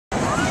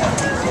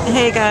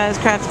Hey guys,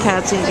 Crafty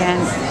Patsy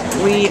again.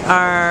 We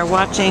are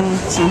watching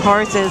some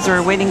horses.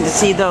 We're waiting to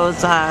see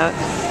those,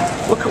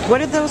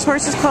 what are those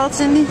horses called,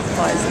 Cindy?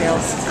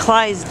 Clydesdales.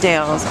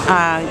 Clydesdales.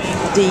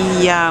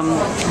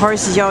 The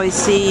horses you always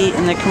see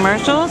in the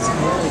commercials.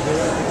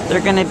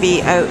 They're going to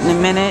be out in a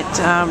minute.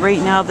 Right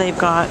now they've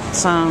got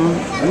some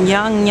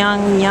young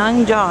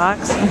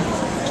jocks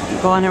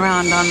going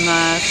around on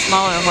the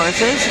smaller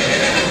horses.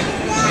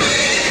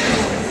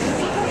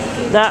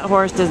 That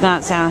horse does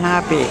not sound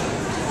happy.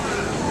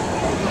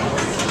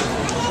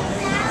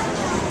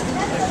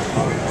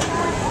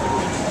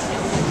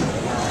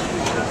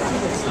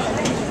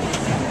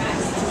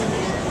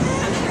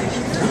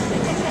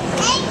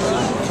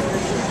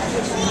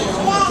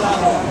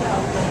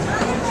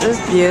 This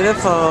is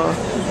beautiful.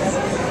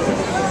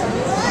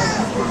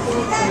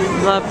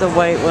 Love the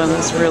white one,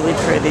 it's really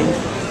pretty.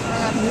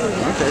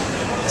 The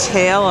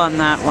tail on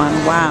that one,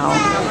 wow.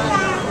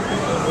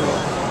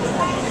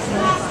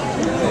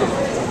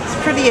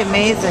 It's pretty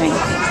amazing.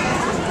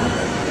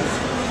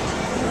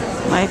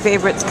 My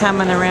favorite's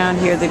coming around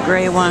here, the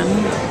gray one.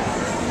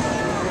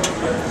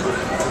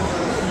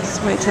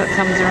 Just wait till it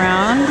comes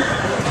around.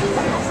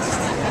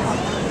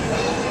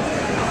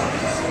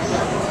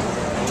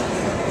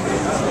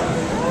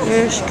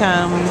 Here she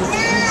comes.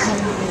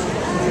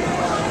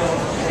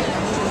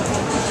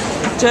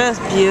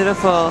 Just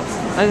beautiful.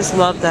 I just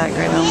love that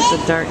gray one with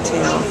the dark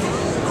tail.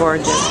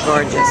 Gorgeous,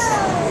 gorgeous.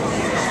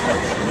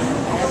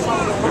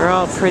 They're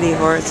all pretty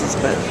horses,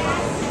 but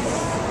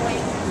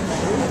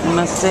I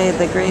must say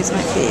the gray's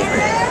my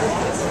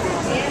favorite.